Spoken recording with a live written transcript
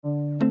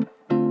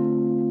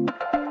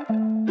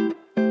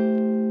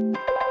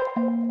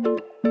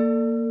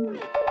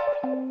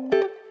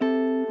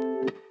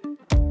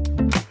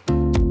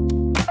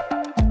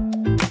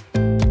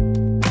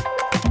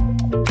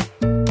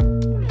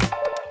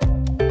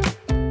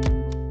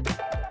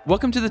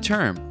Welcome to The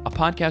Term, a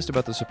podcast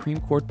about the Supreme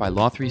Court by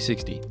Law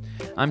 360.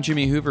 I'm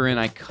Jimmy Hoover, and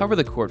I cover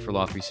the court for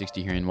Law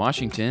 360 here in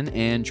Washington.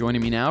 And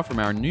joining me now from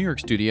our New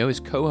York studio is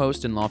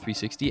co-host and Law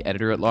 360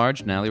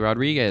 editor-at-large, Natalie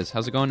Rodriguez.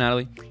 How's it going,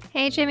 Natalie?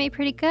 Hey, Jimmy,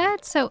 pretty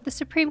good. So the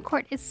Supreme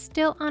Court is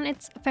still on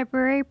its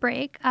February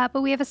break,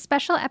 but we have a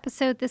special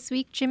episode this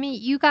week. Jimmy,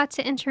 you got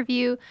to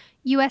interview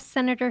U.S.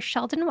 Senator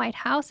Sheldon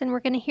Whitehouse, and we're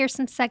going to hear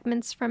some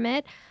segments from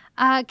it.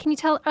 Can you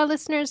tell our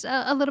listeners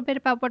a little bit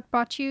about what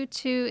brought you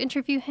to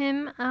interview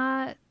him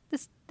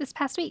this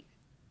past week?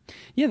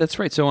 Yeah, that's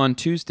right. So on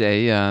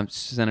Tuesday,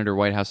 Senator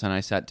Whitehouse and I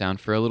sat down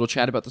for a little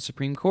chat about the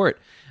Supreme Court.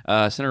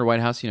 Senator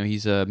Whitehouse,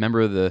 he's a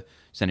member of the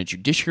Senate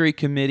Judiciary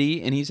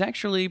Committee, and he's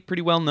actually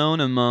pretty well known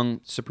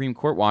among Supreme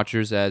Court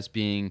watchers as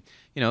being,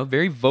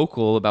 very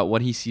vocal about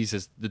what he sees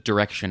as the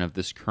direction of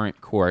this current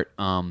court.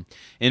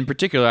 In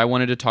particular, I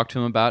wanted to talk to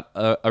him about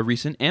a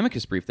recent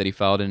amicus brief that he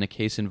filed in a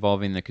case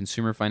involving the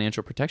Consumer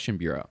Financial Protection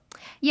Bureau.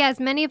 Yeah, as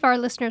many of our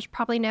listeners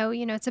probably know,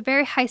 it's a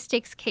very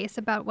high-stakes case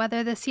about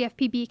whether the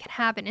CFPB can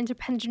have an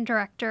independent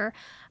director.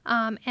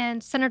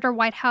 And Senator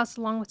Whitehouse,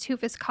 along with two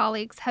of his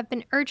colleagues, have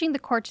been urging the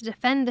court to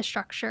defend the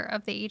structure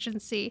of the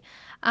agency.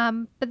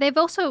 But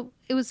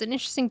it was an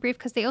interesting brief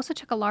because they also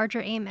took a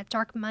larger aim at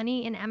dark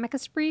money in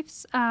amicus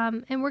briefs.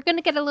 And we're going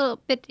to get a little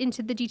bit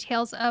into the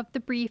details of the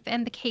brief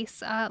and the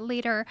case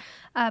later.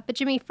 But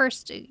Jimmy,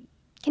 first,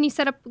 can you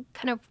set up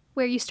kind of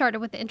where you started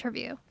with the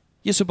interview?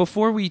 Yeah, so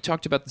before we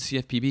talked about the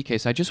CFPB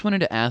case, I just wanted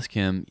to ask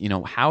him,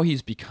 how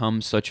he's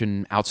become such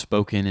an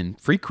outspoken and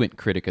frequent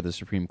critic of the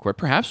Supreme Court,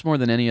 perhaps more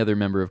than any other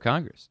member of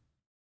Congress.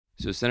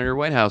 So, Senator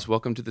Whitehouse,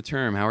 welcome to The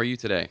Term. How are you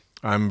today?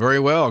 I'm very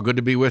well. Good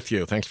to be with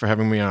you. Thanks for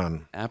having me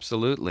on.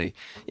 Absolutely.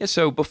 Yeah,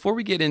 so before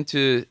we get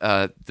into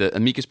the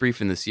amicus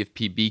brief in the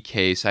CFPB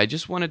case, I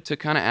just wanted to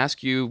kind of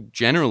ask you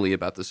generally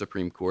about the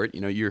Supreme Court.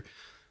 You're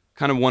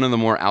kind of one of the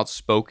more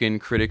outspoken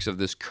critics of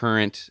this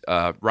current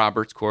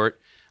Roberts Court.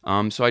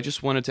 So I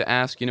just wanted to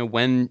ask,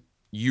 when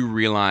you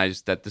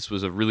realized that this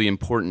was a really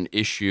important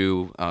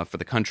issue for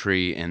the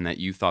country and that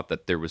you thought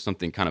that there was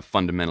something kind of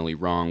fundamentally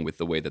wrong with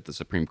the way that the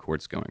Supreme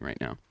Court's going right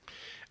now.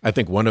 I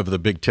think one of the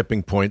big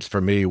tipping points for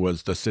me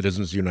was the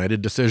Citizens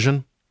United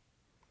decision.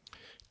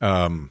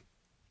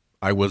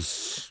 I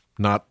was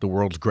not the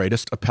world's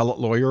greatest appellate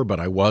lawyer, but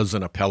I was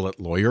an appellate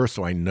lawyer,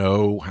 so I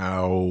know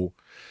how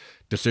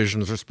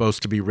decisions are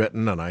supposed to be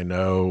written, and I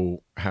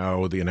know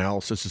how the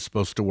analysis is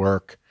supposed to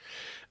work.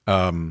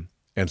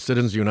 And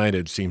Citizens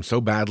United seemed so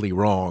badly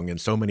wrong in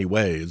so many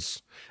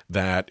ways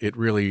that it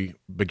really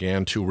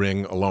began to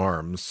ring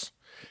alarms.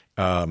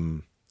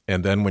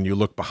 And then when you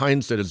look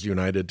behind Citizens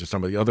United to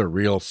some of the other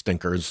real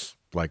stinkers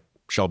like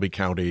Shelby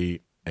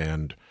County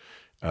and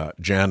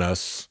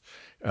Janus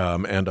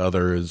and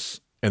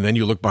others, and then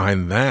you look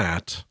behind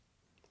that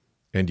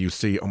and you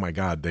see, oh my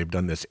God, they've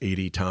done this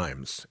 80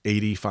 times,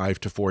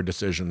 85-4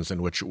 decisions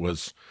in which it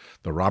was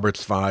the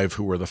Roberts Five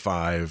who were the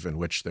five, in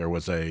which there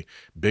was a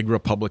big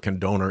Republican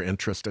donor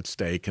interest at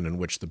stake and in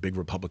which the big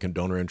Republican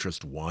donor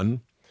interest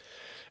won.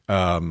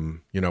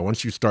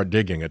 Once you start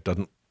digging, it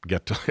doesn't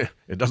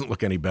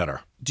look any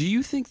better. Do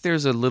you think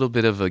there's a little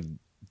bit of a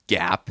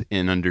gap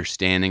in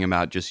understanding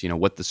about just,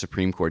 what the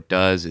Supreme Court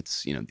does?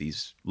 It's,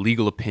 these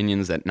legal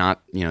opinions that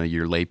not,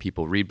 your lay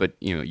people read, but,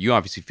 you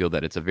obviously feel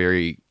that it's a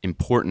very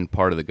important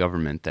part of the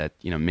government that,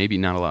 maybe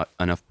not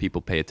enough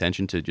people pay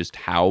attention to just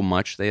how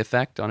much they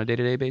affect on a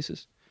day-to-day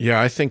basis?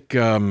 Yeah, I think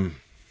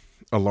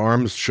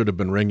alarms should have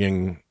been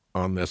ringing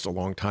on this a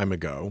long time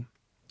ago.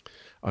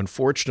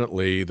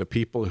 Unfortunately, the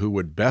people who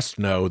would best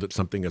know that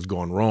something has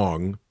gone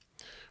wrong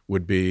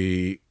would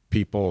be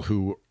people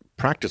who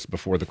practice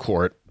before the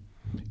court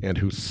and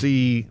who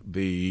see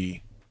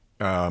the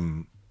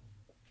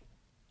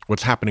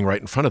what's happening right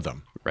in front of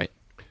them. Right.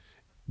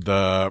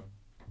 The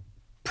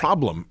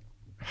problem,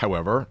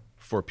 however,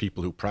 for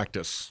people who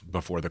practice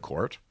before the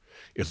court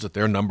is that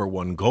their number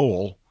one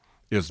goal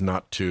is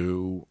not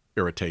to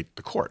irritate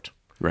the court.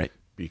 Right.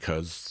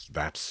 Because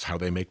that's how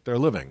they make their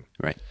living.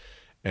 Right.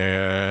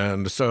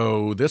 And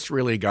so this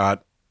really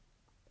got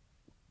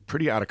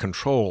pretty out of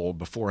control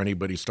before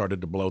anybody started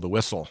to blow the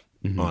whistle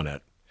on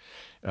it.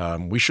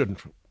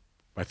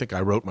 I think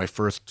I wrote my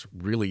first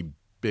really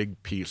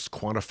big piece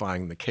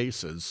quantifying the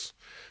cases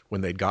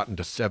when they'd gotten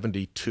to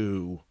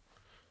 72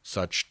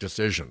 such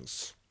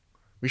decisions.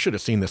 We should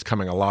have seen this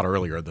coming a lot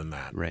earlier than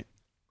that. Right.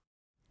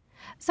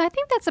 So I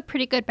think that's a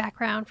pretty good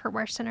background for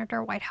where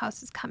Senator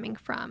Whitehouse is coming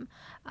from.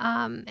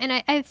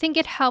 And I think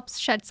it helps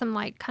shed some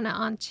light kind of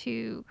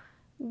onto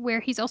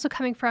where he's also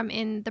coming from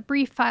in the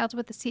brief filed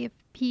with the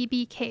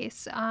CFPB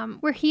case,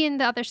 where he and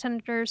the other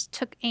senators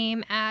took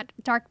aim at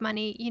dark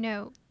money,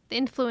 the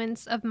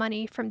influence of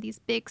money from these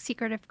big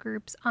secretive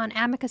groups on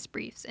amicus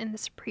briefs in the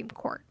Supreme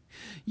Court.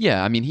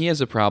 Yeah, I mean, he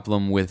has a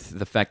problem with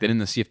the fact that in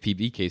the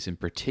CFPB case in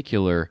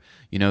particular,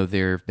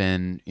 there have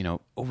been,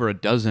 over a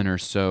dozen or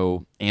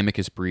so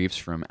amicus briefs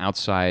from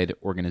outside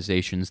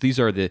organizations. These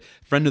are the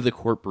friend of the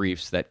court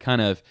briefs that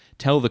kind of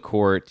tell the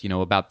court,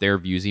 about their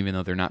views, even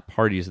though they're not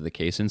parties of the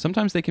case. And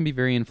sometimes they can be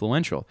very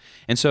influential.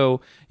 And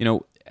so,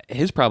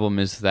 his problem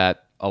is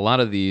that a lot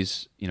of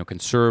these,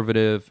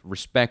 conservative,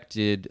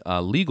 respected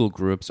legal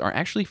groups are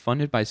actually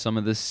funded by some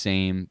of the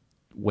same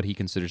what he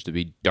considers to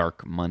be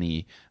dark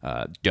money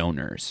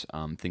donors,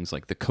 things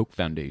like the Koch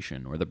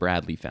Foundation or the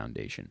Bradley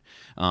Foundation.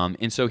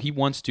 And so he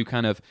wants to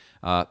kind of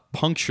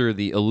puncture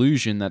the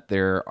illusion that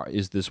there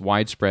is this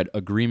widespread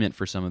agreement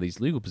for some of these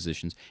legal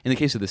positions. In the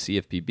case of the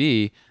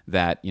CFPB,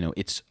 that,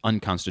 it's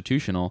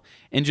unconstitutional,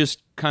 and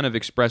just kind of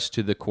express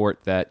to the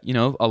court that,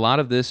 a lot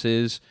of this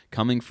is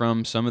coming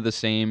from some of the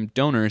same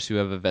donors who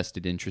have a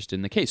vested interest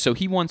in the case. So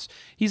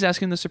he's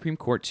asking the Supreme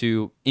Court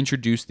to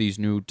introduce these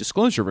new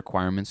disclosure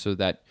requirements so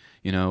that,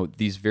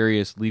 these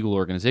various legal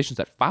organizations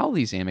that file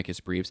these amicus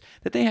briefs,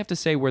 that they have to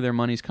say where their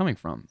money's coming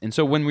from. And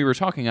so when we were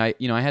talking, I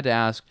had to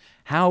ask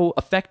how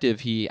effective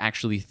he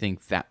actually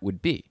thinks that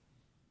would be.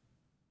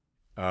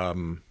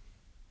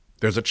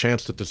 There's a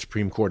chance that the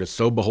Supreme Court is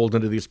so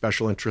beholden to these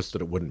special interests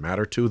that it wouldn't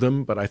matter to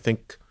them, but I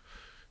think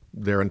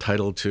they're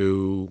entitled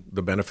to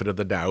the benefit of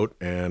the doubt,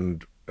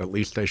 and at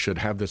least they should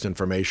have this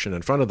information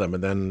in front of them,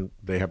 and then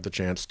they have the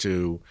chance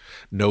to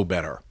know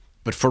better.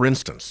 But for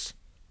instance,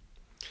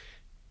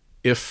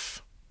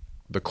 if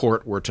the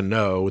court were to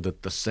know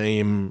that the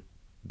same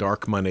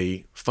dark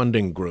money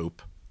funding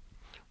group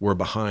were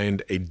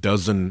behind a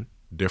dozen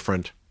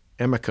different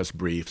amicus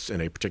briefs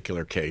in a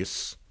particular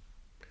case,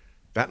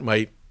 that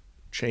might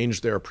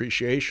change their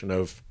appreciation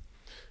of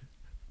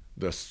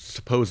the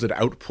supposed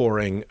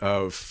outpouring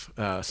of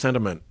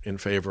sentiment in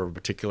favor of a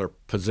particular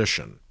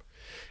position.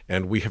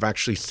 And we have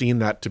actually seen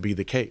that to be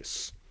the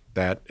case,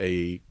 that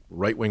a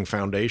right-wing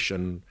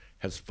foundation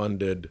has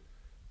funded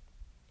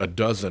a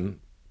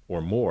dozen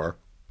or more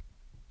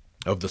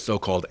of the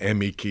so-called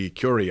amici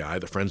curiae,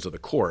 the friends of the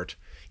court,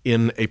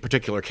 in a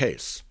particular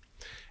case.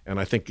 And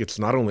I think it's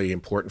not only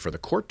important for the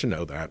court to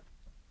know that,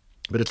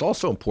 but it's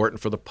also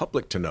important for the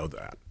public to know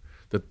that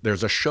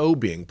there's a show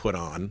being put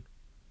on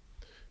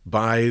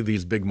by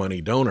these big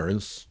money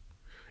donors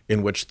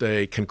in which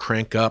they can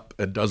crank up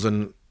a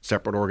dozen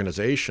separate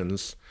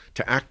organizations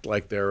to act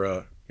like they're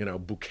a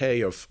bouquet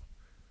of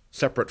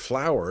separate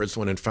flowers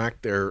when in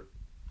fact they're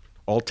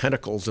all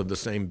tentacles of the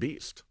same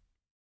beast.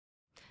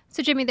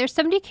 So, Jimmy, there's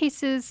 70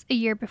 cases a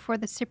year before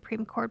the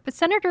Supreme Court, but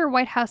Senator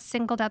Whitehouse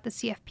singled out the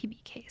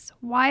CFPB case.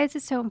 Why is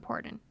it so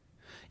important?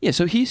 Yeah,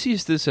 so he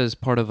sees this as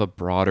part of a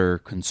broader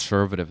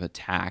conservative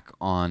attack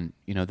on,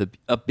 the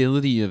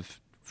ability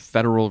of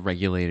federal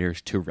regulators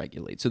to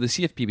regulate. So the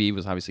CFPB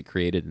was obviously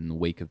created in the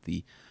wake of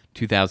the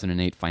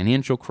 2008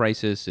 financial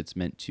crisis. It's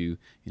meant to,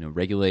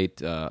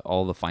 regulate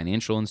all the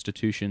financial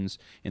institutions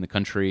in the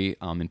country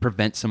and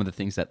prevent some of the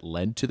things that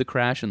led to the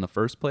crash in the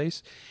first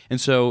place. And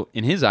so,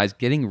 in his eyes,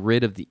 getting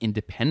rid of the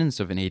independence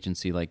of an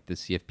agency like the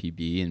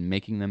CFPB and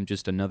making them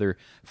just another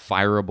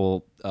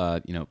fireable,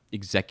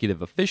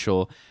 executive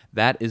official,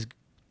 that is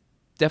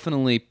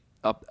definitely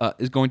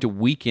is going to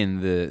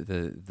weaken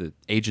the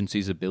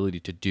agency's ability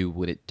to do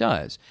what it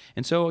does.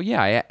 And so,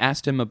 I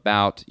asked him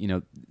about,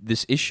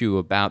 this issue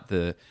about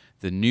the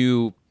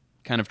new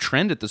kind of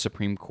trend at the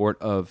Supreme Court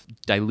of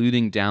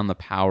diluting down the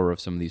power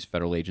of some of these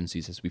federal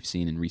agencies, as we've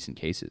seen in recent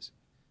cases.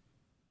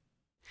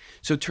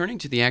 So turning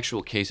to the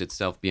actual case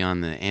itself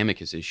beyond the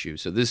amicus issue,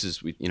 so this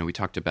is, we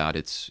talked about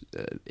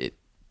it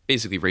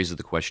basically raises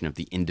the question of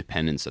the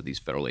independence of these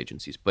federal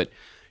agencies. But,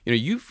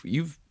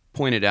 you've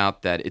pointed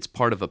out that it's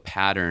part of a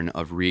pattern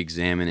of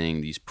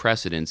reexamining these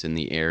precedents in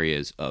the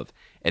areas of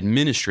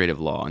administrative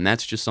law, and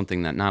that's just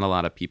something that not a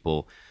lot of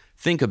people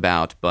think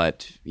about,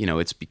 but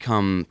it's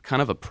become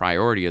kind of a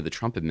priority of the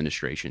Trump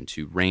administration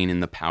to rein in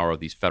the power of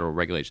these federal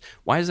regulators.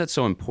 Why is that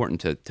so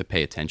important to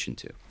pay attention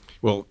to?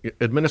 Well,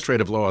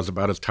 administrative law is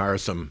about as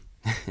tiresome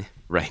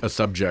right. a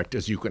subject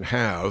as you can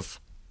have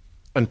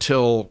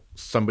until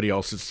somebody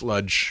else's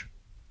sludge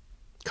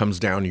comes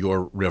down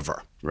your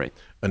river. Right.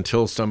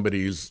 Until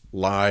somebody's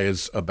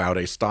lies about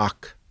a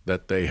stock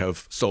that they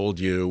have sold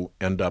you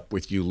end up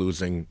with you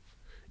losing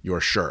your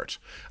shirt.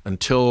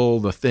 Until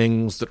the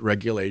things that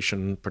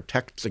regulation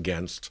protects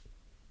against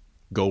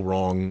go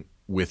wrong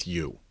with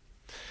you.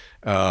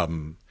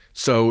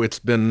 So it's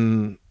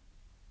been,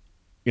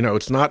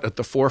 it's not at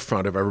the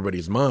forefront of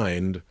everybody's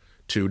mind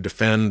to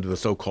defend the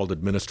so-called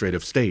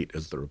administrative state,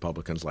 as the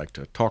Republicans like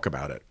to talk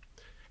about it.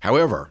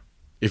 However,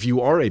 if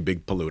you are a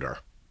big polluter,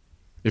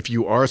 if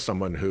you are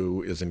someone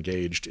who is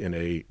engaged in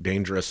a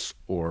dangerous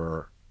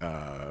or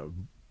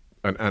an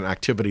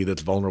activity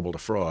that's vulnerable to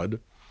fraud,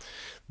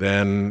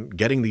 then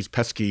getting these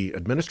pesky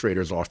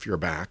administrators off your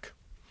back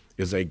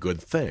is a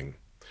good thing.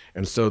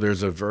 And so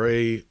there's a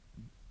very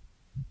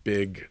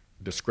big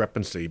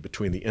discrepancy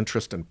between the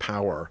interest and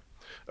power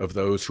of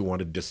those who want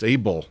to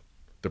disable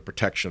the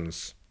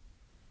protections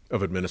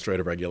of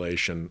administrative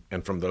regulation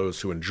and from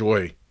those who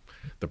enjoy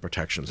the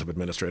protections of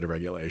administrative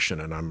regulation.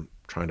 And I'm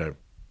trying to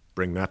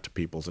bring that to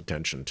people's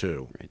attention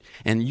too. Right.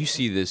 And you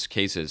see this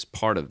case as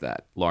part of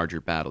that larger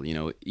battle,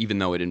 even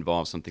though it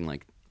involves something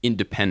like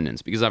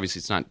independence, because obviously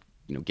it's not,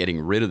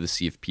 getting rid of the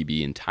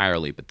CFPB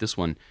entirely, but this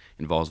one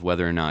involves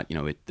whether or not,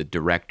 the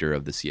director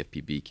of the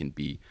CFPB can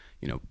be,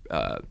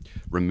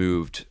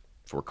 removed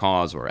for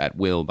cause or at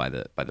will by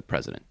the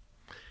president.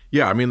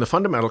 Yeah, I mean, the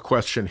fundamental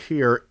question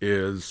here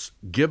is,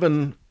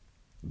 given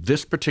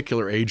this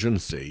particular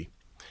agency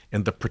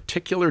and the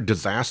particular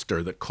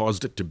disaster that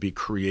caused it to be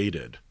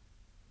created,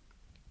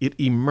 it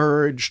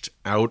emerged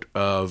out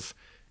of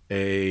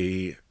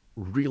a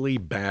really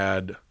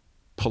bad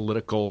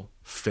political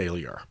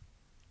failure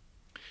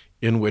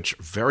in which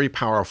very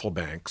powerful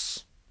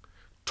banks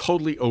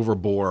totally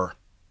overbore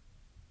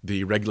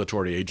the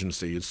regulatory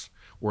agencies,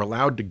 were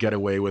allowed to get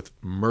away with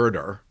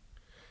murder.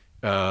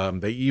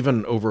 They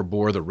even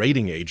overbore the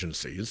rating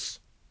agencies,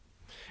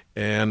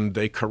 and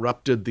they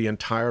corrupted the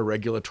entire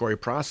regulatory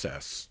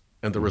process.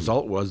 And the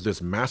result was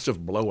this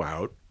massive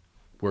blowout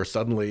where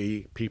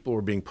suddenly people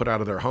were being put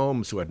out of their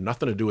homes who had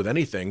nothing to do with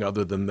anything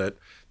other than that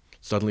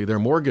suddenly their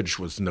mortgage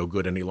was no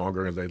good any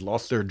longer and they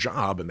lost their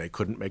job and they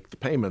couldn't make the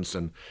payments.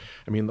 And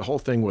I mean, the whole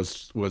thing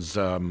was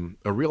a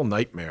real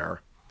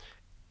nightmare.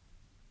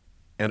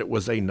 And it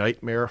was a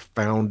nightmare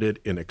founded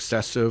in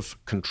excessive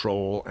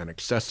control and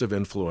excessive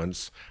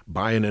influence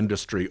by an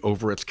industry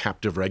over its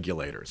captive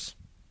regulators.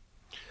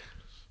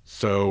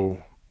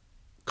 So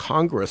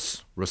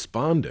Congress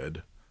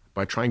responded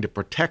by trying to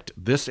protect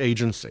this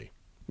agency,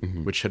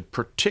 which had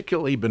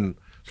particularly been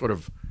sort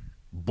of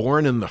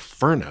born in the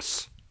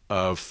furnace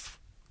of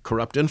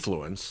corrupt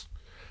influence,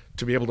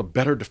 to be able to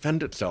better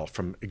defend itself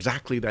from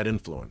exactly that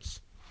influence.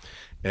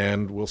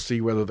 And we'll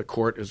see whether the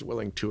court is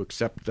willing to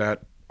accept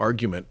that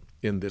argument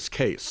in this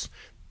case.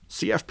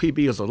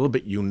 CFPB is a little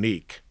bit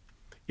unique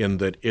in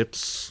that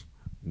its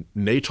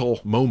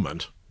natal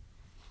moment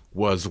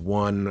was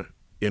one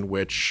in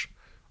which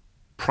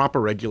proper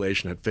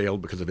regulation had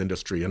failed because of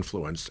industry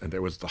influence, and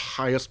there was the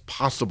highest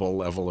possible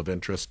level of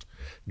interest,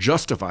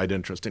 justified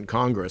interest in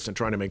Congress in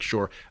trying to make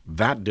sure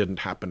that didn't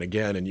happen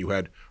again, and you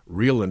had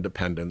real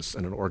independence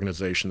and an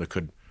organization that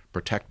could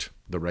protect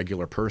the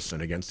regular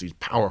person against these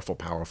powerful,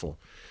 powerful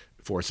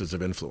forces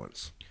of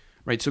influence.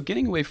 Right. So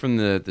getting away from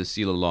the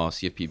SELA law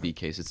CFPB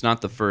case, it's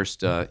not the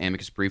first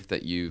amicus brief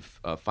that you've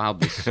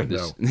filed this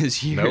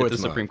year at the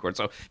Supreme Court.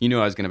 So you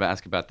knew I was going to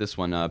ask about this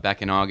one.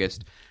 Back in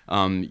August,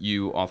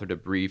 you authored a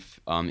brief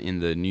in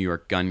the New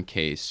York gun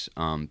case,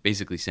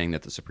 basically saying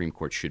that the Supreme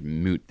Court should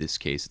moot this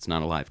case. It's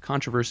not a live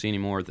controversy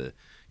anymore. The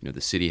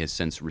city has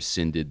since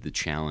rescinded the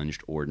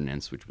challenged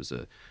ordinance, which was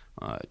a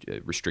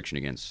restriction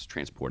against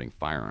transporting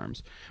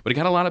firearms. But it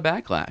got a lot of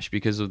backlash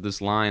because of this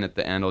line at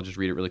the end. I'll just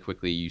read it really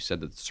quickly. You said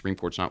that the Supreme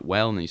Court's not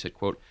well, and then you said,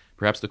 quote,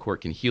 perhaps the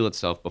court can heal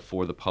itself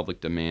before the public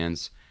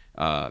demands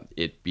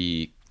it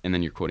be, and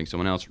then you're quoting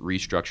someone else,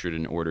 restructured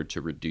in order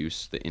to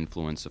reduce the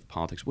influence of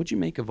politics. What'd you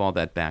make of all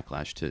that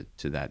backlash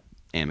to that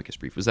amicus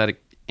brief? Was that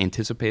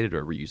anticipated,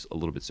 or were you a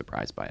little bit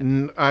surprised by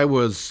it? I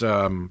was,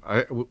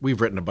 we've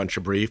written a bunch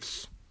of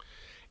briefs,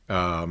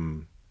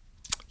 and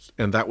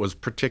that was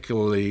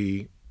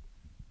particularly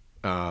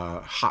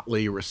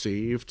hotly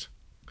received,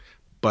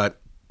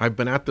 but I've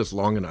been at this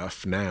long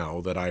enough now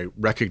that I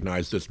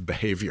recognize this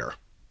behavior.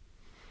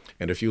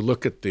 And if you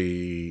look at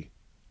the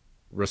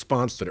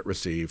response that it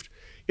received,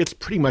 it's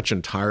pretty much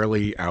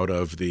entirely out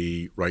of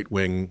the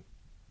right-wing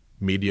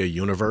media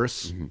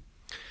universe.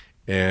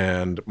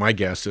 And my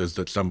guess is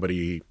that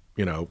somebody,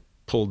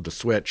 pulled the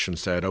switch and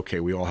said, okay,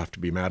 we all have to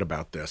be mad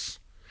about this.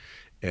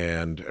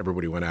 And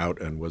everybody went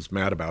out and was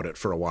mad about it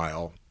for a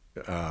while.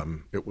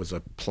 It was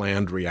a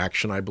planned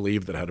reaction, I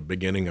believe, that had a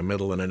beginning, a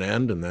middle, and an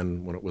end, and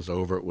then when it was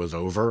over, it was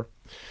over.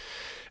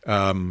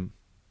 When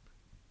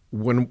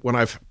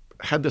I've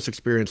had this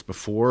experience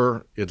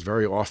before, it's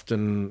very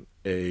often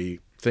a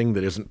thing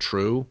that isn't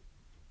true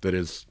that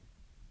is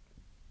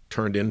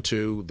turned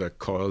into the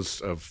cause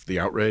of the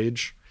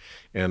outrage,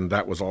 and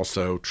that was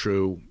also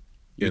true.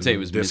 You'd say it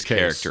was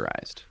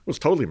mischaracterized. It was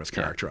totally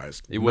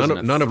mischaracterized. Yeah. It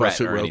wasn't none a of us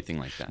threat who or wrote, anything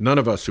like that. None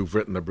of us who've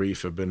written the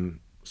brief have been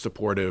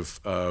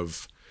supportive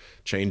of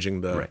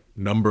changing the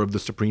number of the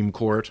Supreme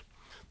Court.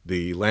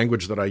 The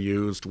language that I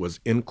used was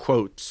in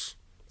quotes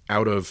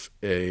out of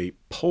a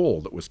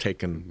poll that was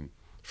taken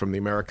from the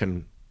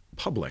American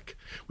public.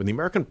 When the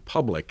American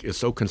public is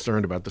so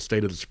concerned about the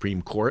state of the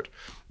Supreme Court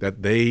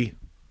that they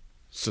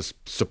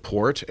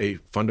support a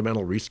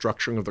fundamental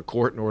restructuring of the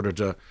court in order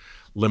to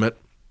limit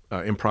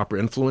improper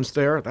influence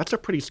there, that's a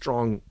pretty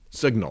strong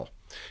signal.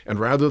 And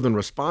rather than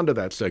respond to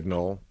that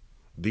signal,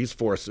 these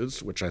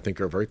forces, which I think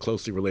are very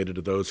closely related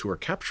to those who are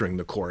capturing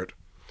the court,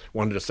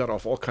 wanted to set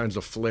off all kinds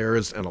of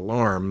flares and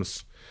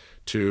alarms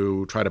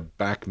to try to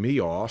back me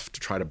off, to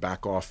try to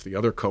back off the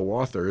other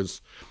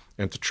co-authors,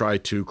 and to try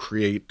to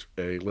create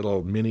a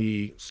little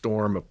mini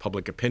storm of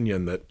public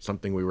opinion that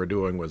something we were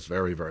doing was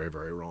very, very,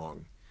 very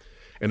wrong.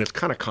 And it's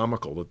kind of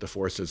comical that the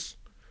forces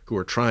who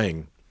are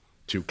trying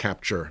to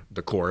capture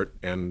the court,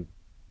 and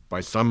by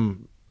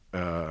some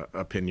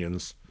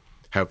opinions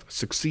have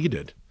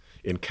succeeded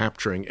in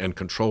capturing and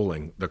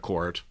controlling the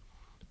court,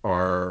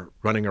 are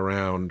running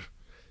around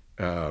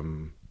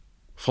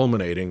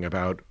fulminating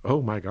about,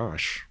 oh my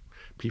gosh,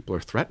 people are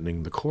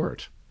threatening the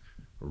court.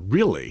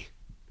 Really?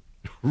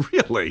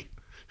 Really?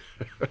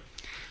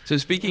 So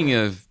speaking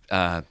of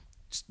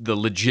the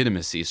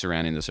legitimacy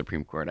surrounding the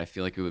Supreme Court. I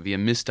feel like it would be a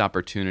missed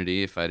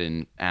opportunity if I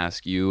didn't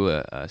ask you,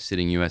 a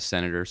sitting U.S.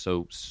 Senator,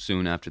 so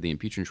soon after the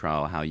impeachment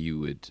trial, how you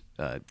would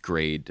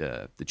grade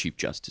the Chief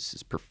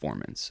Justice's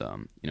performance.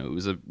 It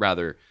was a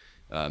rather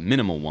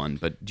minimal one,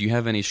 but do you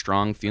have any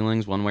strong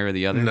feelings one way or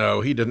the other?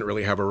 No, he didn't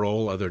really have a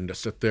role other than to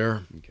sit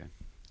there. Okay.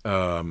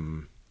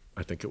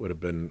 I think it would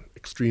have been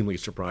extremely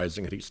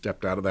surprising had he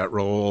stepped out of that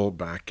role.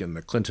 Back in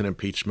the Clinton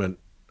impeachment,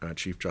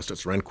 Chief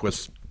Justice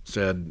Rehnquist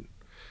said,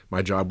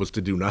 my job was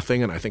to do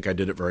nothing, and I think I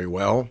did it very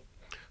well.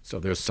 So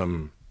there's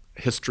some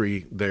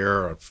history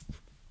there of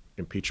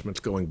impeachments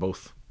going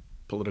both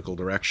political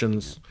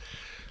directions.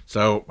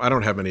 So I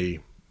don't have any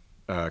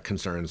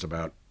concerns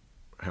about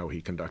how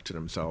he conducted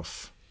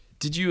himself.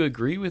 Did you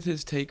agree with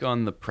his take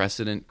on the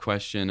precedent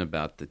question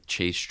about the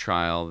Chase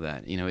trial,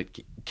 that,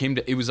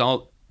 it was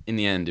all, in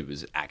the end, it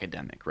was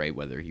academic, right?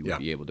 Whether he would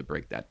be able to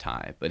break that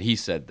tie. But he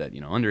said that,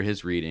 under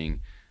his reading,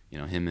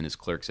 him and his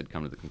clerks had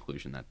come to the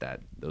conclusion that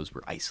those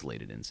were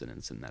isolated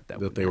incidents and that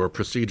they were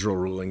procedural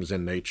rulings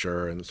in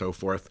nature and so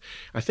forth.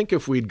 I think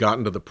if we'd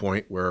gotten to the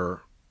point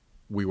where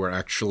we were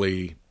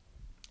actually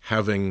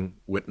having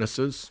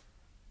witnesses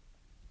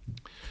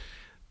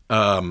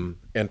and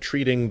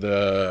treating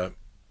the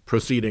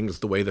proceedings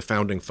the way the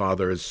Founding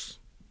Fathers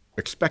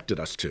expected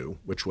us to,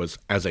 which was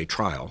as a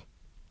trial,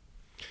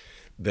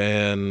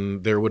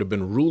 then there would have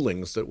been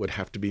rulings that would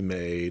have to be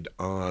made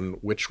on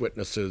which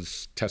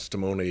witnesses'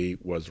 testimony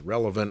was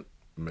relevant,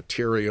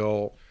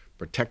 material,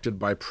 protected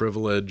by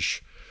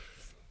privilege,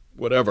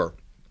 whatever.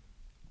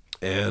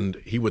 And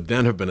he would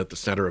then have been at the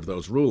center of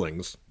those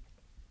rulings,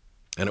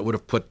 and it would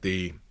have put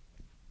the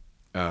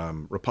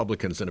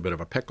Republicans in a bit of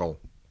a pickle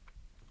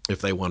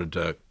if they wanted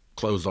to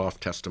close off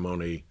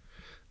testimony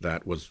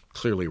that was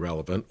clearly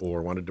relevant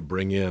or wanted to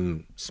bring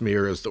in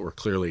smears that were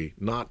clearly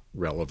not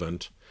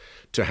relevant,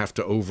 to have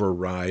to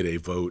override a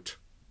vote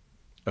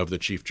of the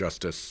Chief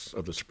Justice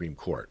of the Supreme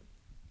Court.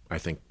 I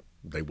think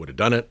they would have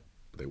done it.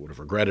 They would have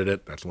regretted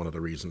it. That's one of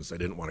the reasons they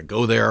didn't want to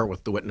go there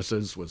with the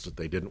witnesses, was that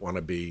they didn't want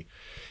to be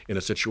in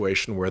a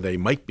situation where they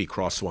might be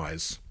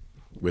crosswise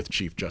with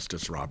Chief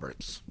Justice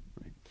Roberts.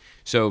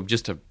 So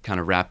just to kind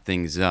of wrap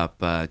things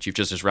up, Chief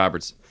Justice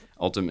Roberts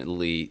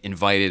ultimately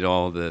invited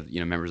all the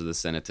members of the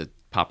Senate to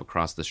pop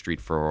across the street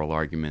for oral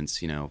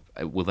arguments.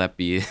 Will that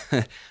be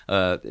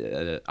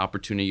an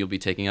opportunity you'll be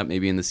taking up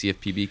maybe in the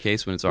CFPB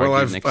case when it's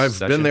argued next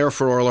session? I've been there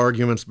for oral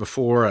arguments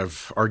before.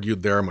 I've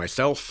argued there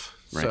myself.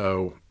 Right.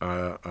 So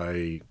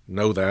I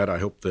know that. I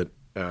hope that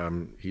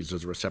he's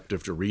as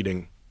receptive to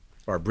reading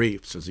our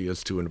briefs as he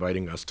is to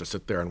inviting us to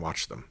sit there and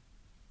watch them.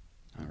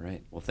 All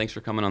right. Well, thanks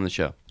for coming on the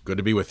show. Good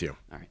to be with you.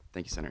 All right.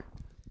 Thank you, Senator.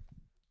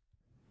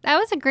 That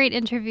was a great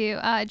interview.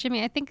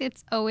 Jimmy, I think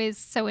it's always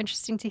so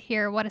interesting to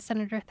hear what a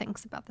senator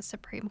thinks about the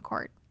Supreme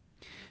Court.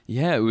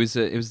 Yeah, it was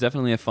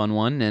definitely a fun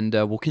one, and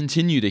we'll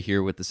continue to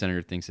hear what the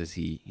senator thinks as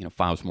he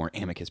files more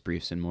amicus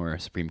briefs and more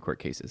Supreme Court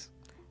cases.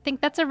 I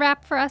think that's a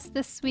wrap for us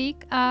this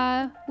week.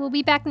 We'll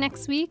be back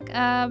next week.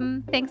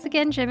 Thanks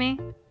again, Jimmy.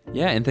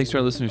 Yeah, and thanks to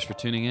our listeners for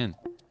tuning in.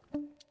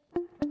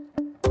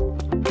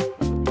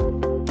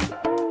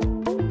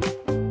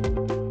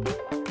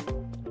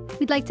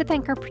 We'd like to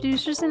thank our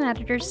producers and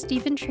editors,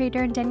 Stephen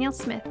Trader and Danielle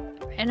Smith,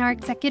 and our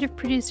executive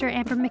producer,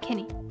 Amber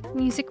McKinney.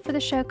 Music for the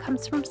show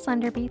comes from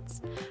Slender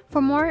Beats.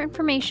 For more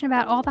information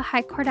about all the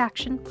High Court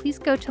action, please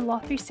go to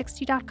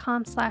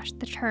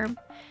law360.com/the term.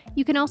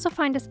 You can also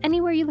find us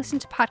anywhere you listen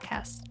to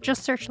podcasts.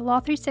 Just search Law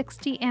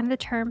 360 and The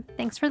Term.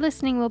 Thanks for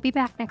listening. We'll be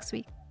back next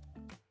week.